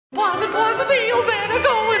Pause and the old man are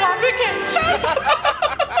going on vacation.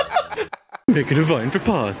 Making a vine for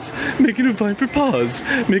paws. Making a vine for paws.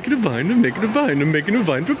 Making a vine, I'm making a vine, I'm making a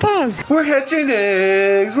vine for paws. We're hatching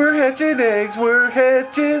eggs, we're hatching eggs, we're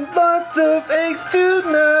hatching lots of eggs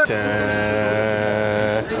tonight.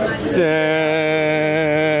 Da,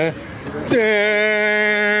 da, da.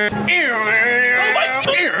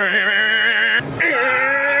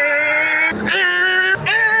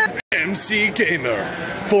 MC Gamer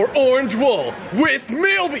for Orange Wool with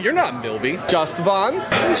Milby. You're not Milby. Just Von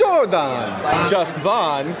Jordan. Just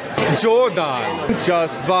Von Jordan.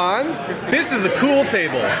 Just Von. This is a cool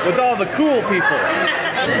table with all the cool people.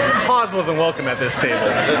 Paz wasn't welcome at this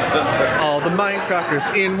table. All the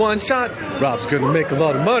Mindcrackers in one shot. Rob's gonna make a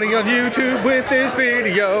lot of money on YouTube with this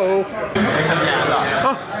video.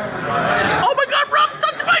 Huh? Oh my God, Rob's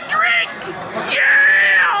touched my drink! Yeah!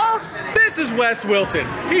 This is Wes Wilson.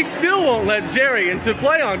 He still won't let Jerry into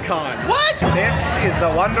Play on Con. What? This is the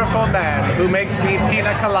wonderful man who makes me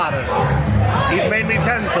pina coladas. He's made me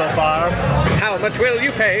 10 so far. How much will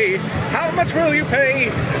you pay? How much will you pay?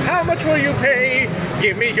 How much will you pay?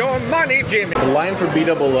 Give me your money, Jimmy. The line for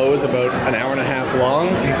B-double-O is about an hour and a half long.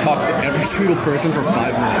 He talks to every single person for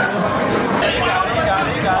 5 minutes.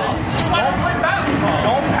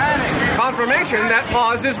 Don't panic. Confirmation that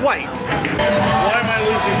Paz is white. Why am I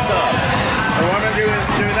losing subs? I want to do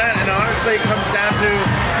that, and honestly, it comes down to...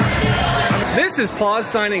 This is Paz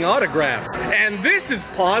signing autographs, and this is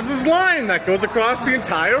Paz's line that goes across the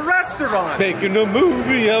entire restaurant. Making a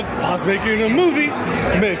movie of Paz making a movie,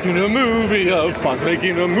 making a movie of Paz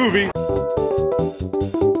making a movie.